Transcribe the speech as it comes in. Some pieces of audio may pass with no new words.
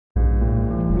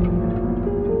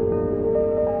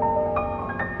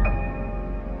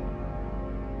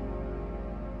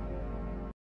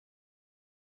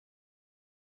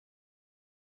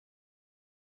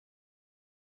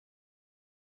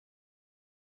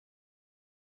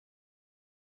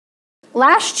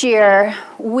Last year,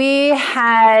 we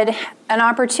had an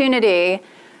opportunity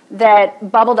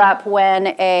that bubbled up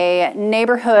when a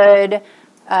neighborhood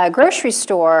grocery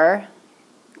store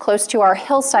close to our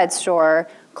Hillside store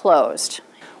closed.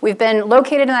 We've been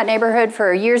located in that neighborhood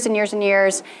for years and years and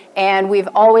years, and we've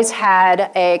always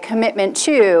had a commitment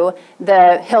to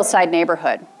the Hillside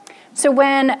neighborhood. So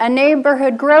when a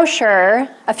neighborhood grocer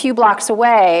a few blocks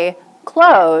away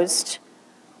closed,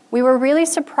 we were really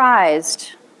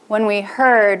surprised when we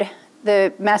heard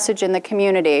the message in the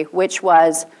community, which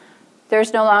was,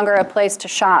 there's no longer a place to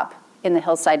shop in the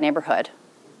Hillside neighborhood.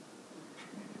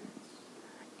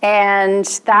 And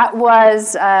that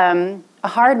was a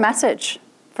hard message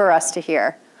for us to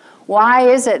hear. Why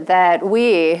is it that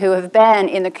we, who have been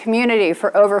in the community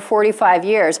for over 45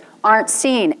 years, aren't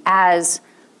seen as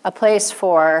a place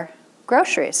for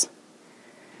groceries?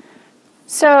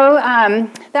 So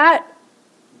that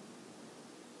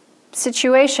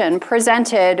situation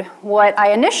presented what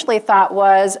I initially thought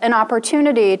was an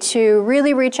opportunity to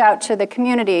really reach out to the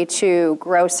community to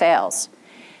grow sales.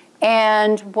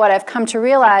 And what I've come to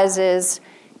realize is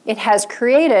it has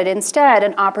created instead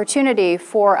an opportunity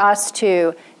for us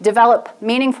to develop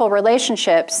meaningful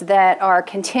relationships that are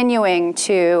continuing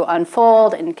to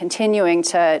unfold and continuing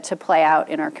to play out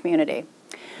in our community.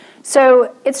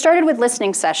 So it started with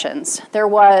listening sessions. There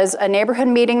was a neighborhood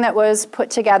meeting that was put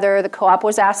together. The co-op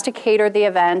was asked to cater the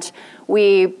event.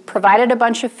 We provided a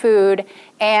bunch of food,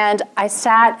 and I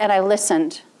sat and I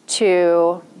listened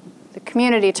to the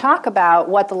community talk about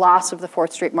what the loss of the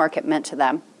 4th Street Market meant to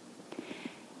them.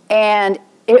 And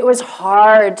it was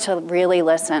hard to really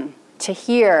listen, to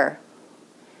hear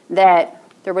that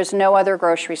there was no other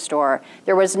grocery store.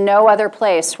 There was no other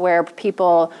place where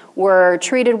people were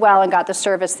treated well and got the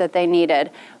service that they needed,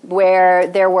 where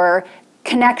there were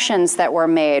connections that were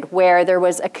made, where there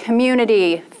was a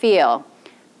community feel.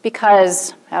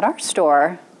 Because at our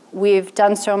store, we've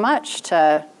done so much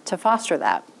to foster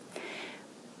that.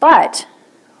 But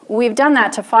we've done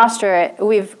that to foster it.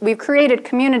 We've created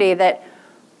community that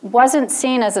wasn't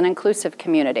seen as an inclusive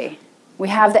community. We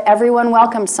have the everyone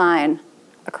welcome sign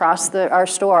across our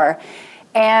store.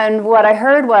 And what I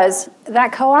heard was,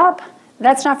 that co-op,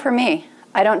 that's not for me.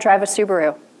 I don't drive a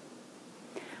Subaru.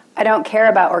 I don't care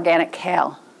about organic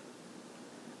kale.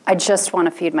 I just want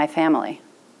to feed my family.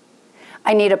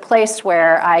 I need a place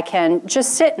where I can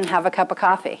just sit and have a cup of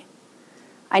coffee.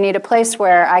 I need a place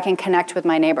where I can connect with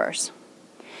my neighbors.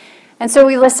 And so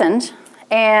we listened,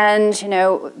 and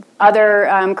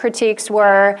other critiques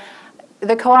were,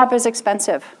 the co-op is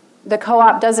expensive. The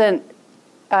co-op doesn't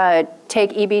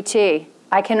take EBT.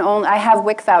 I have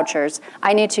WIC vouchers.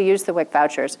 I need to use the WIC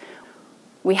vouchers.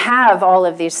 We have all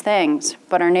of these things,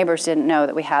 but our neighbors didn't know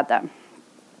that we had them.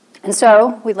 And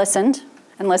so we listened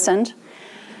and listened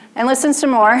and listened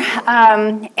some more.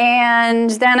 And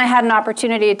then I had an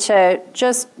opportunity to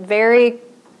just very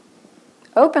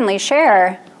openly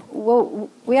share, well,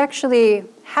 we actually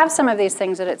have some of these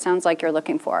things that it sounds like you're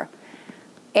looking for.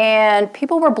 And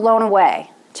people were blown away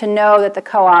to know that the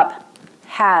co-op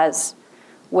has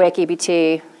WIC,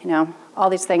 EBT, all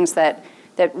these things that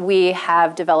we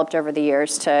have developed over the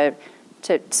years to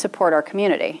support our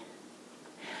community.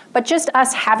 But just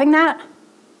us having that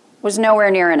was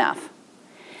nowhere near enough.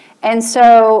 And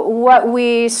so what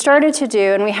we started to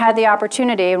do, and we had the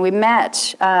opportunity, and we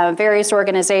met various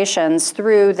organizations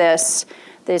through these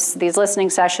listening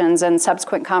sessions and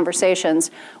subsequent conversations,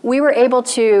 we were able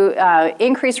to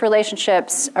increase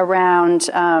relationships around,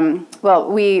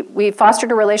 we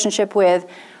fostered a relationship with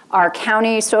our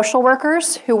county social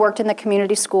workers who worked in the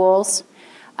community schools,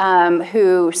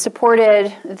 who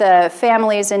supported the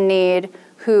families in need,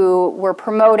 who were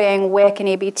promoting WIC and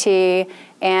EBT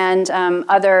and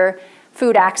other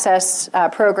food access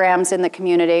programs in the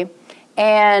community.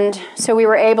 And so we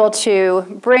were able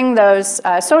to bring those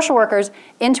social workers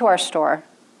into our store,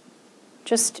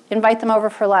 just invite them over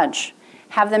for lunch,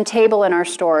 have them table in our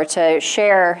store to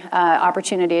share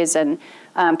opportunities and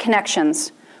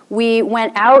connections. We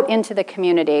went out into the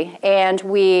community and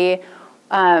we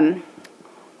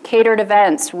catered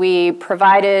events. We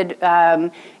provided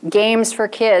games for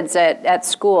kids at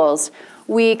schools.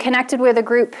 We connected with a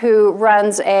group who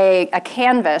runs a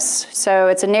canvas. So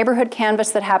it's a neighborhood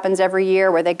canvas that happens every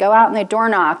year where they go out and they door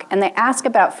knock and they ask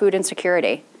about food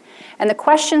insecurity. And the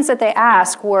questions that they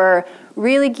ask were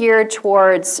really geared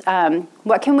towards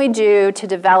what can we do to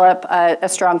develop a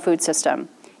strong food system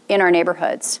in our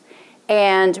neighborhoods.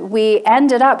 And we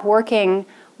ended up working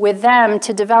with them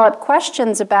to develop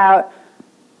questions about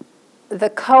the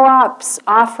co-op's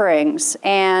offerings,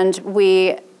 and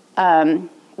we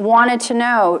wanted to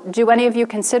know, do any of you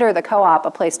consider the co-op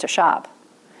a place to shop?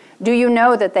 Do you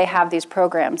know that they have these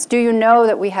programs? Do you know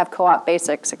that we have co-op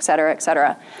basics, et cetera, et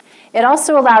cetera? It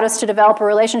also allowed us to develop a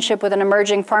relationship with an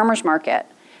emerging farmers market.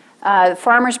 The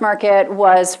farmers market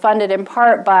was funded in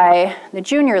part by the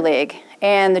Junior League,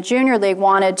 and the Junior League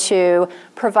wanted to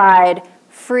provide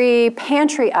free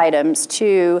pantry items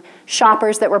to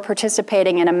shoppers that were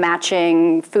participating in a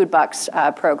matching food bucks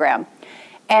program.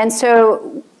 And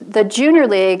so the Junior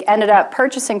League ended up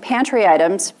purchasing pantry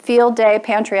items, field day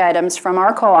pantry items from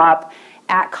our co-op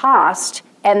at cost,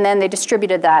 and then they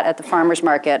distributed that at the farmers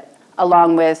market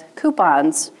along with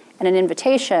coupons and an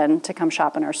invitation to come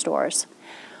shop in our stores.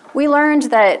 We learned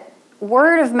that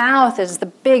word of mouth is the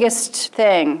biggest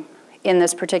thing in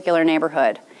this particular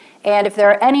neighborhood. And if there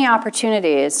are any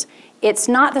opportunities, it's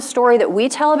not the story that we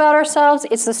tell about ourselves,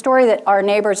 it's the story that our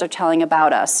neighbors are telling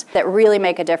about us that really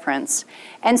make a difference.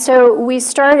 And so we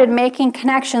started making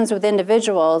connections with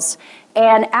individuals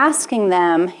and asking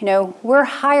them, you know, we're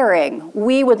hiring.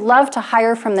 We would love to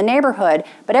hire from the neighborhood,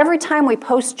 but every time we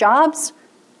post jobs,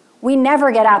 we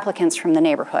never get applicants from the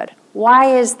neighborhood.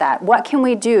 Why is that? What can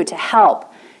we do to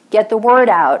help get the word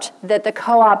out that the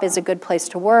co-op is a good place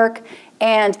to work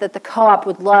and that the co-op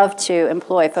would love to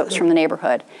employ folks from the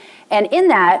neighborhood? And in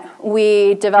that,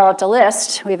 we developed a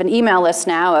list. We have an email list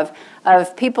now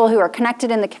of people who are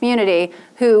connected in the community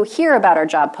who hear about our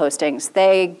job postings.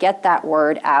 They get that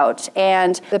word out.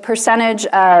 And the percentage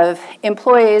of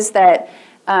employees that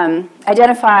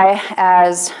identify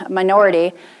as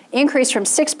minority increased from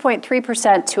 6.3%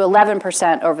 to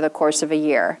 11% over the course of a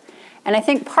year. And I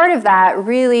think part of that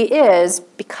really is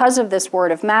because of this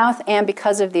word of mouth and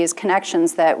because of these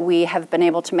connections that we have been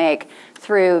able to make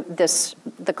through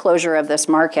the closure of this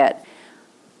market.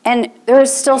 And there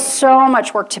is still so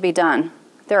much work to be done.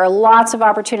 There are lots of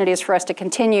opportunities for us to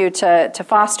continue to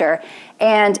foster.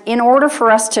 And in order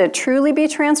for us to truly be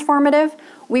transformative,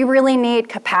 we really need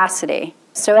capacity.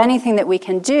 So anything that we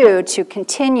can do to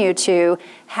continue to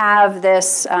have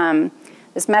this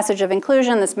this message of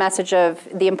inclusion, this message of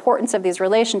the importance of these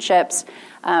relationships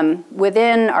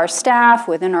within our staff,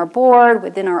 within our board,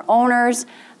 within our owners,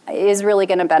 is really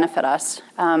going to benefit us.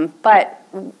 But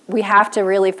we have to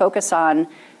really focus on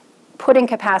putting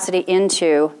capacity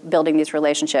into building these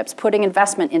relationships, putting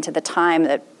investment into the time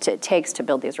that it takes to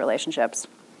build these relationships.